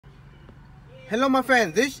Hello my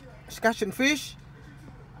friend, this Scotch and Fish.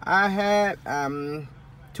 I had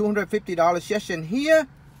 $250 session here.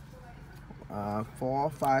 4,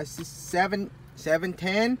 5, 6, 7, 7,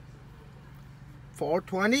 10,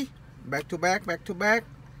 420, back to back,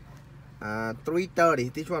 330.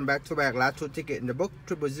 This one back to back. Last two ticket in the book,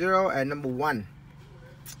 000 and number 1.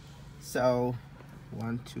 So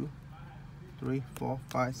 1, 2, 3, 4,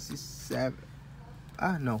 5, 6, 7.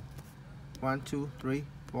 No. 1, 2, 3,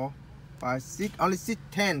 4, 5, 6. Only 6,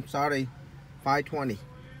 10. Sorry. 520.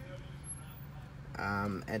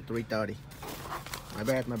 At 330. My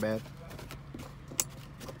bad.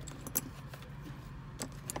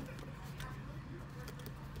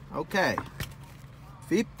 Okay.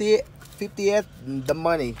 58 the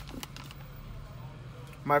money.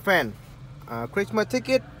 My friend. Christmas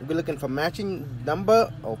ticket. We're looking for matching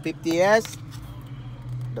number or 50S.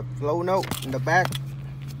 The flow note in the back.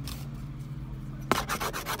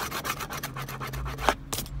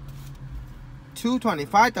 $2,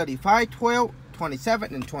 $25, $35, $12,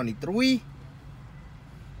 $27, and $23.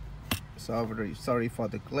 Sorry for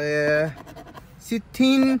the glare.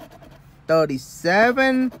 $16,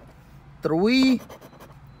 $37, $3,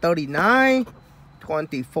 $39,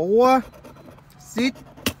 $24, $6,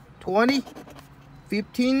 $20,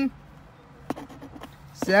 $15,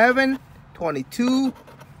 $7, $22,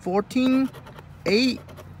 $14, $8,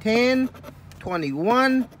 $10,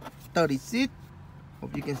 $21, $36.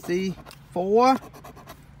 Hope you can see. 4,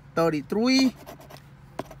 33,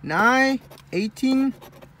 9, 18,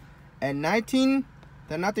 and 19.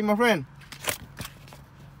 Then nothing, my friend.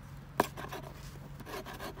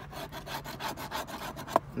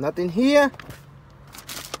 Nothing here.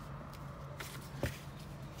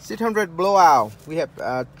 600 blowout. We have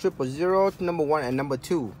 000, number 1 and number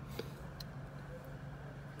 2.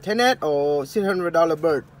 10 or $600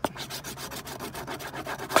 bird.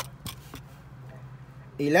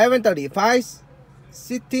 11, 35,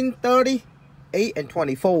 16, 30, 8, and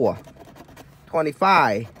 24.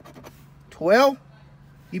 25, 12,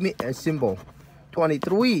 give me a symbol.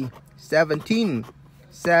 23, 17,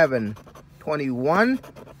 7, 21,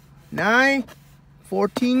 9,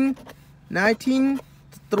 14, 19,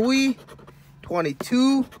 3,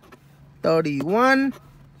 22, 31,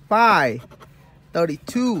 5,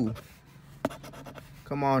 32.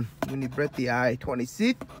 Come on, we need breath the eye.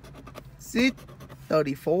 26, 6,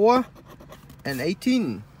 34 and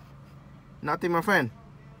 18. Nothing, my friend.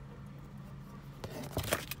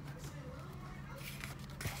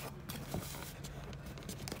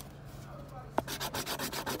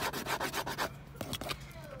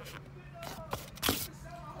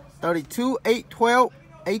 $32, 8, 12,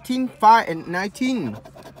 18, 5, and 19.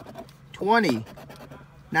 20,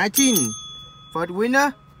 19. For the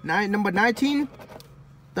winner, number 19,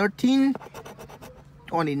 13,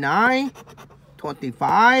 29,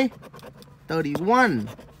 25, 31,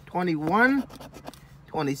 21,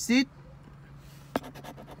 26,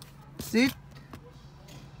 6,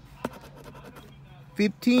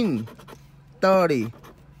 15, 30,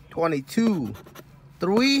 22,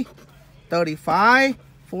 3, 35,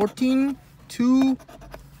 14, 2,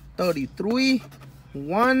 33,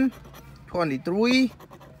 1, 23,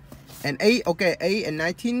 and 8. Okay, 8 and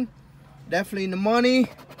 19. Definitely in the money.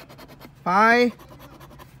 5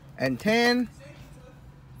 and 10.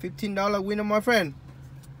 $15 winner, my friend.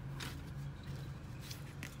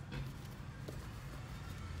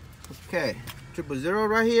 Okay, 000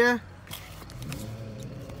 right here.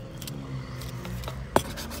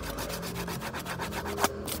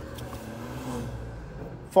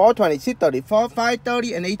 $4, $26, $34, $5,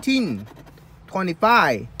 $30, and $18.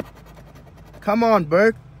 $25. Come on,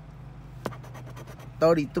 Bert.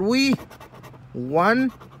 $33,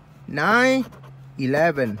 $1, $9,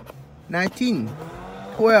 $11, $19.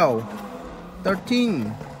 12,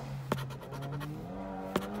 13,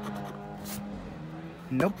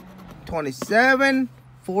 nope, 27,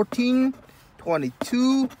 14,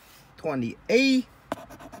 22, 28,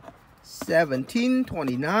 17,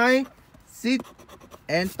 29, 6,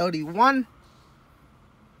 and 31.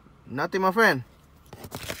 Nothing, my friend.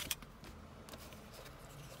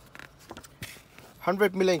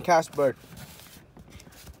 100 million cash bird.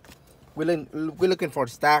 We're looking for a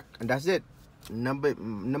stack, and that's it. Number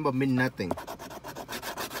mean nothing.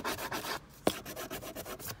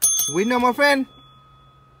 Winner, my friend.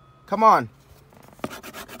 Come on.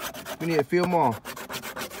 We need a few more.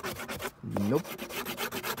 Nope.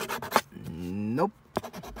 Nope.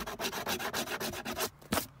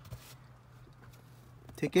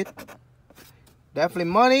 Ticket. Definitely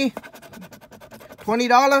money.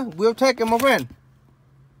 $20. We'll take it, my friend.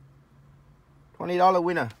 $20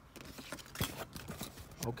 winner.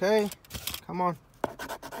 Okay. Come on.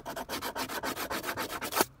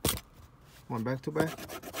 Come on, back to back.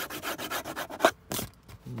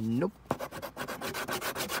 Nope.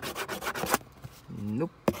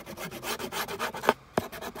 Nope.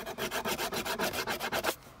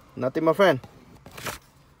 Nothing, my friend.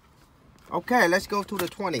 Okay, let's go to the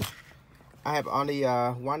 20. I have only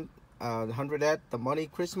 100 at the money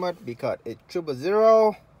Christmas because it's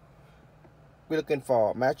 000. We're looking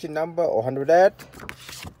for matching number or 100 at.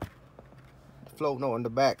 Float note on the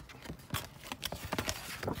back.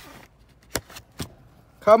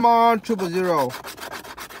 Come on, 000.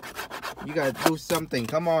 You gotta do something.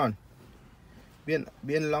 Come on. Been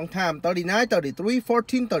a long time. 39, 33,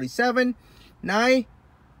 14, 37, 9,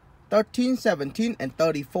 13, 17, and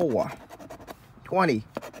 34. 20,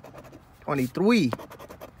 23,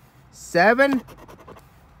 7,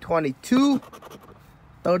 22,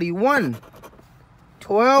 31,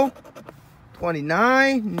 12,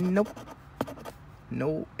 29. Nope.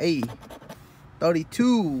 No A.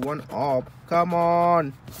 32. One off. Come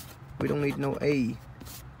on. We don't need no A.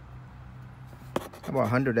 How about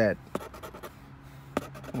 100 at?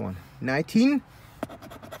 Come on. 19,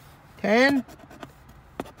 10,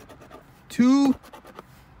 2,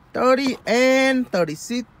 30, and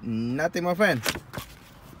 36. Nothing, my friend.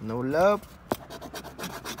 No love.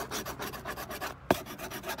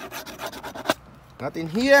 Nothing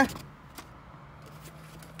here.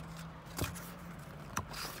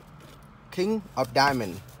 King of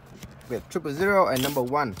Diamond with 000 and number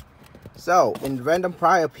 1. So in random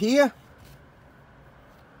prize up here,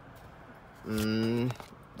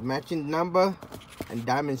 matching number and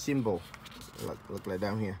diamond symbol. Look like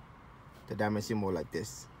down here, the diamond symbol like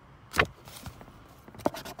this.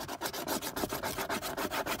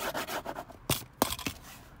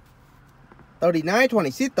 $39,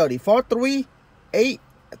 $26, $34, $3, $8,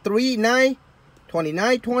 $3, $9,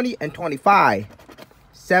 $29, $20, and $25.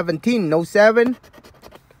 17, no 7.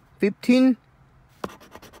 15,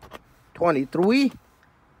 23,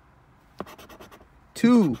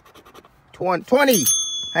 2, 20.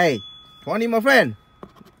 Hey, 20, my friend.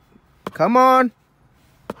 Come on.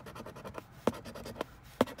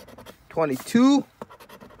 22,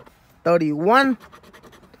 31,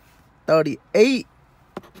 38.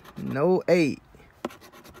 No 8.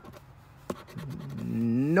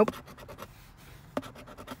 Nope.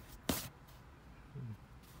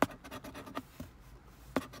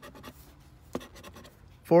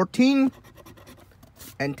 14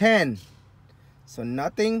 and 10. So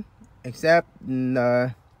nothing except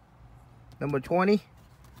number 20.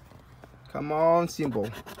 Come on, symbol.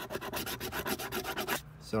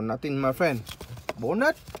 So nothing, my friend.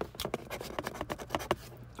 Bonus.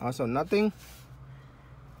 Also nothing.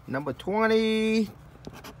 Number 20.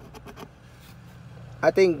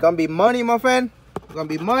 I think gonna be money, my friend. Gonna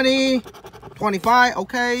be money. 25,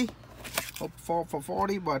 okay. Hope for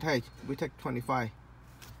 40, but hey, we take 25.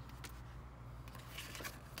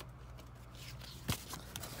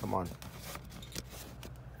 Come on.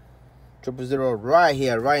 000 right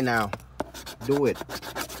here, right now. Do it.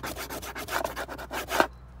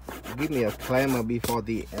 Give me a claimer before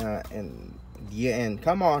the year end.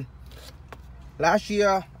 Come on. Last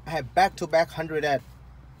year I had back-to-back 100 at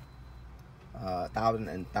 1,000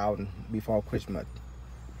 and 1,000 before Christmas.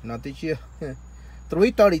 Not this year.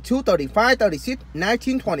 3, 32, 35, 36,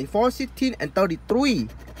 19, 24, 16, and 33.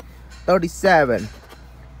 37,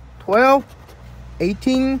 12,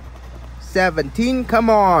 18, 17. Come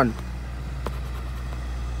on.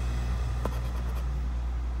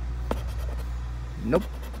 Nope.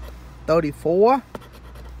 34.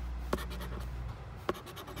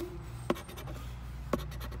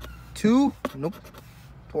 2. Nope.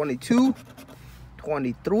 22.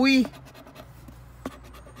 23.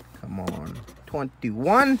 Come on.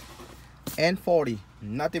 21 and 40.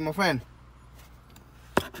 Nothing, my friend.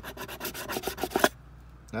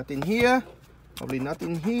 Nothing here. Probably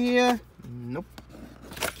nothing here. Nope.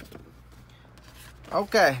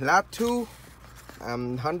 Okay, last two.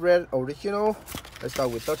 100 original. Let's start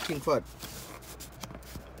with 13 foot.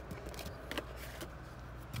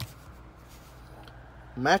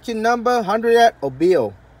 Matching number 100 at or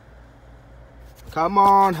bill. Come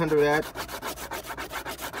on, 100 at.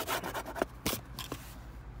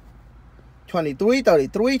 23,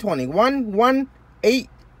 33, 21, 1, 8,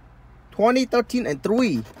 20, 13, and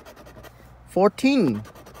 3. 14,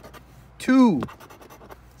 2,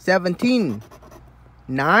 17,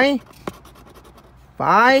 9,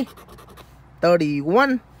 5,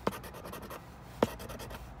 31,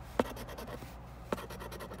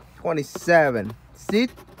 27,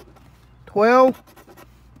 6, 12,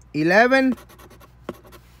 11,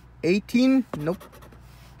 18, nope,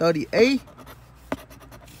 38,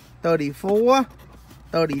 34,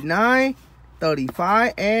 39,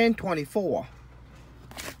 35, and 24.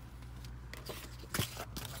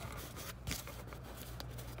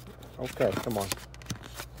 Okay, come on.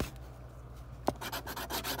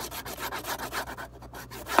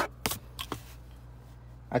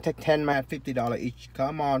 I take 10 mat, $50 each.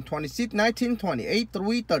 Come on. 26, 19, 28,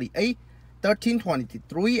 3, 38, 13,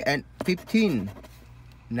 23, and 15.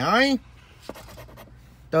 9,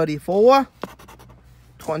 34,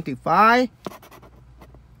 25,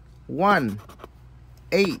 1,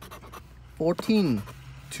 8, 14,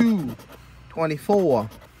 2, 24,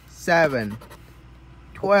 7,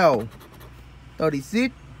 12,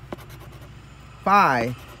 36,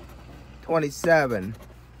 5, 27,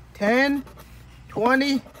 10,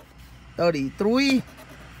 20, 33,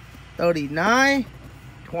 39,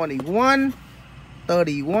 21,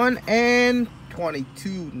 31, and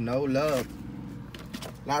 22. No love.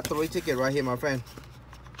 Last 3 tickets right here, my friend.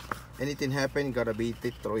 Anything happen, gotta be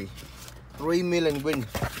the 3. 3 million win.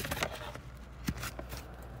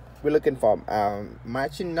 We're looking for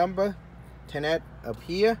matching number. 10 up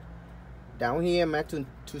here. Down here, matching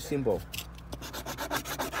 2 symbol.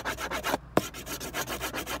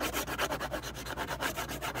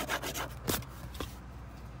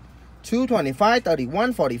 Two, 25,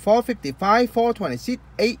 31, 44, 55, 4, 26,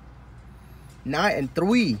 8, 9, and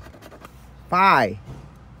 3, 5.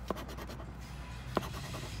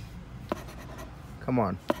 Come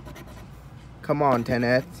on. Come on,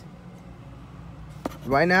 10S.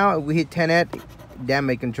 Right now, if we hit 10S,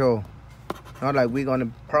 damage control. Not like we're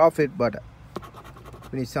gonna profit, but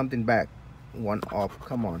we need something back. 1 off.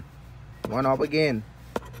 Come on. 1 off again.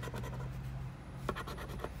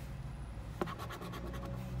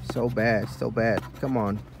 So bad, so bad. Come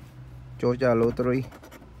on. Georgia Lottery.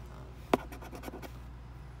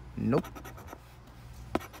 Nope.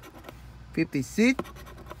 56,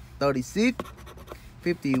 36,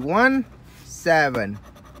 51, 7,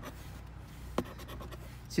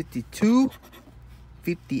 62,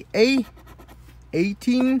 58,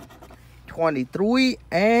 18, 23,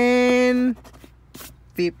 and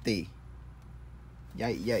 50.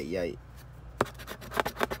 Yay.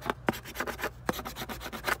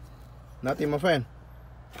 Nothing, my friend.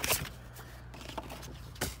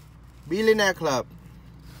 Billionaire Club.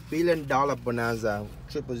 $1 billion bonanza.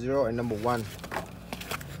 000 and number 1.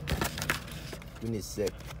 We need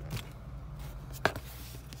 6.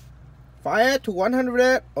 Fire to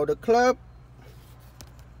 100 of the club.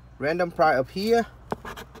 Random prize up here.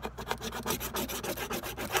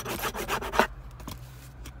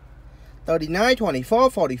 $39,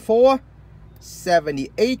 $24, $44,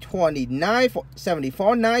 $78, $29, $74,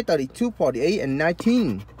 $9, $32, $48, and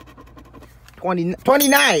 $19.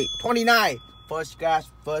 $29. First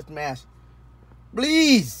class, first match.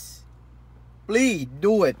 Please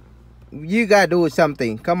do it. You gotta do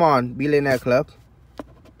something. Come on, Billionaire Club.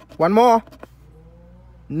 1 more.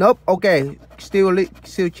 Nope. Okay, still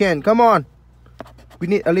chance. Come on. We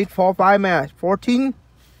need at least 4, 5 match. 14.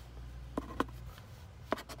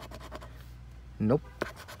 Nope.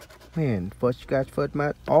 Man, first scratch, first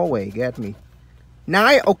match, always get me.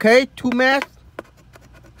 9, okay, 2 match.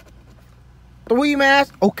 3 match,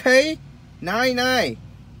 okay. 9.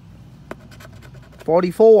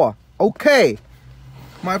 44, okay.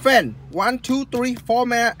 My friend, 1, 2, 3, 4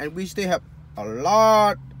 match, and we still have a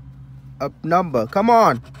lot of number. Come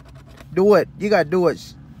on, do it. You gotta do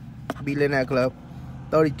it. Billionaire Club.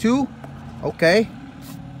 32, okay.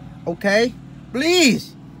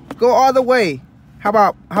 Please go all the way. How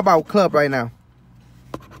about club right now?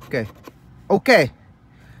 Okay.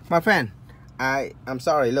 My friend, I'm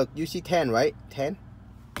sorry. Look, you see 10, right? 10.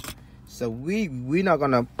 So we're not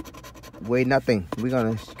gonna wait nothing. We're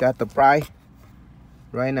gonna got the price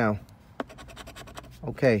right now.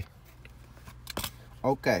 Okay.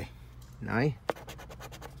 9.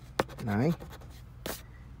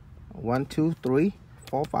 1, 2, 3,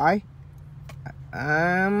 4, 5.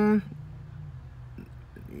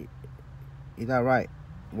 Is that right?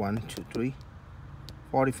 1, 2, 3,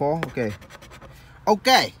 44.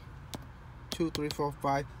 Okay. 2, 3, 4,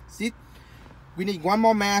 5, 6. We need 1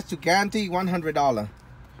 more match to guarantee $100.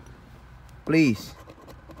 Please.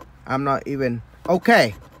 I'm not even.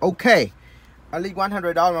 Okay. At least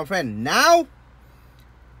 $100, my friend. Now,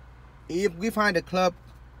 if we find a club,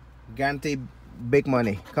 guarantee big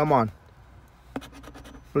money. Come on.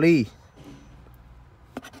 Please.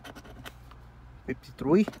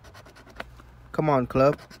 53. Come on,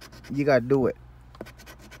 club. You gotta do it.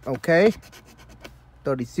 Okay.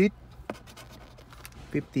 36.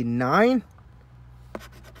 59.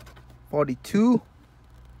 42.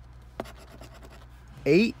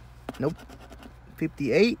 8. Nope.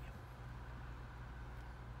 58.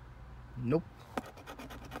 Nope.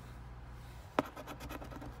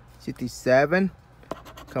 67.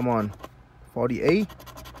 Come on. 48.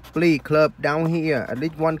 Please, club down here. At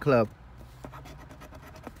least one club.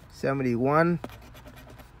 71.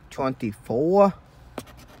 24.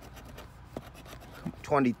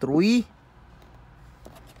 23.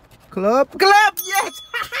 Club. Yes.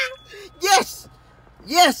 Yes.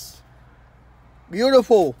 Yes.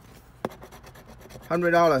 Beautiful.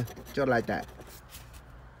 $100. Just like that.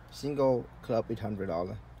 Single club is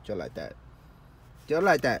 $100. Just like that. Just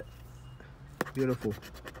like that. Beautiful.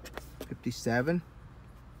 57.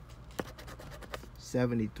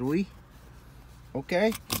 73.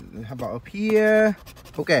 Okay. How about up here?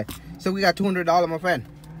 Okay. So we got $200, my friend.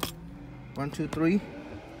 1, 2, 3,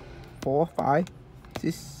 4, 5,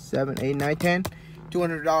 6, 7, 8, 9, 10.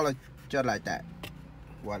 $200 just like that.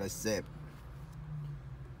 What a zip.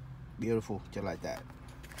 Beautiful. Just like that.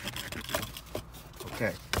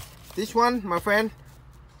 Okay. This one, my friend.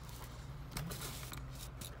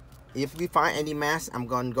 If we find any mask, I'm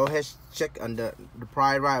gonna go ahead check on the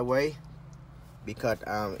price right away. Because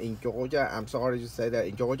in Georgia, I'm sorry to say that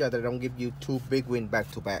in Georgia they don't give you 2 big wins back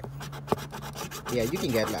to back. Yeah, you can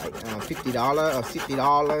get like $50 or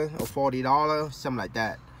 $60 or $40, something like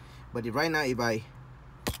that. But if right now, if I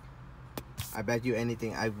bet you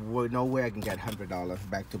anything, I would know where I can get $100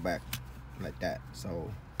 back to back like that.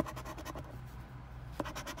 So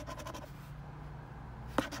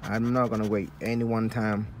I'm not gonna wait any one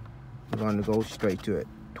time. We're gonna go straight to it.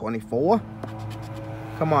 24.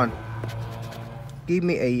 Come on. Give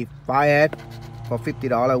me a fire for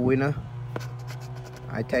 $50 winner.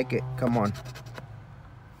 I take it. Come on.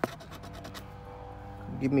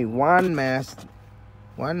 Give me one mask.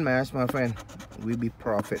 One mask, my friend. Will be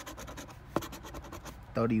profit.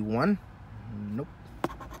 31. Nope.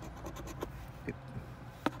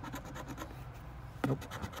 Nope.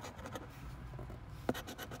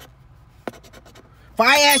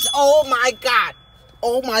 Fires. Oh my God.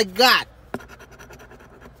 Oh my God.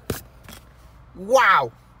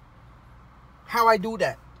 Wow. How I do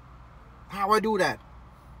that? How I do that?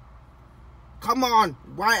 Come on.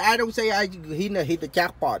 Why I don't say I hit the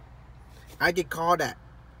jackpot? I did call that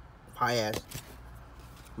fires.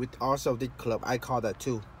 With also this club, I call that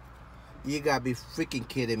too. You gotta be freaking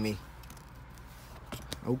kidding me.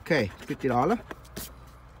 Okay, $50.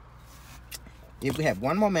 If we have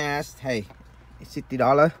one more mask, hey, it's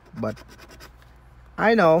 $60, but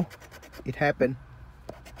I know it happened.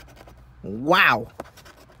 Wow.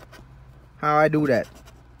 How I do that?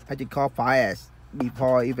 I just call fires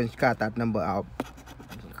before I even got that number out.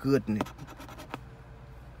 Goodness.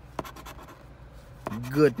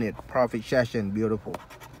 Goodness. Profit session. Beautiful.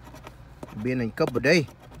 Been in a couple of days.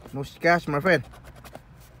 No cash, my friend.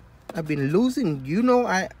 I've been losing. You know,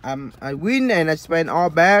 I win and I spend all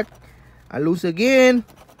back. I lose again.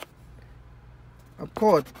 Of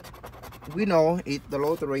course, we know it's the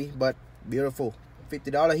lottery, but beautiful.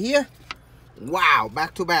 $50 here. Wow,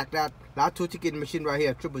 back to back. That last 2 ticket machine right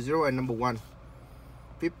here, 000 and number 1.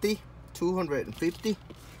 50, 250,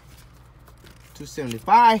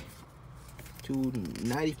 275,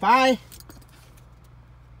 295,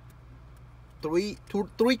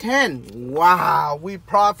 310. Wow, we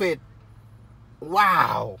profit.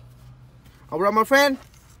 Wow. All right, my friend.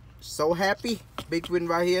 So happy. Big win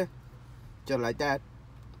right here. Just like that.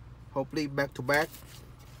 Hopefully back to back.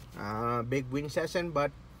 Big win session,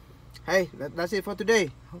 but hey, that's it for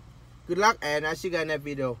today. Good luck, and I'll see you guys in that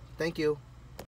video. Thank you.